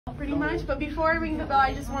pretty much. But before I ring the bell,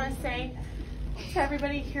 I just want to say to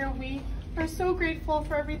everybody here, we are so grateful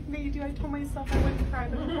for everything that you do. I told myself I wouldn't cry,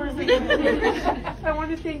 but of course I did. I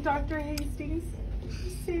want to thank Dr. Hastings for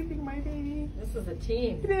saving my baby. This is a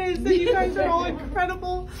team. It is, and you guys are all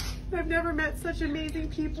incredible. I've never met such amazing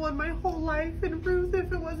people in my whole life. And Ruth,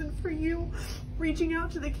 if it wasn't for you reaching out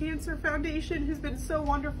to the Cancer Foundation, who's been so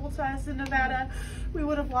wonderful to us in Nevada, we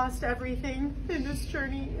would have lost everything in this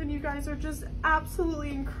journey. And you guys are just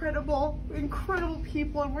absolutely incredible, incredible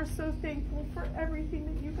people, and we're so thankful for everything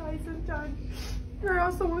that you guys have done. I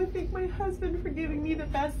also want to thank my husband for giving me the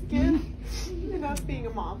best gift, and us being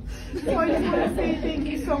a mom. So I just want to say thank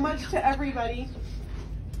you so much to everybody.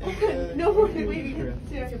 No more waiting.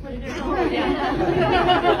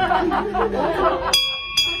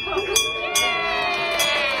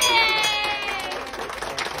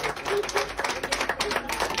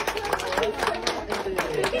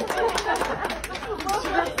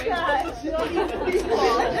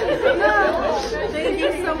 Thank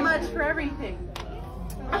you so much for everything.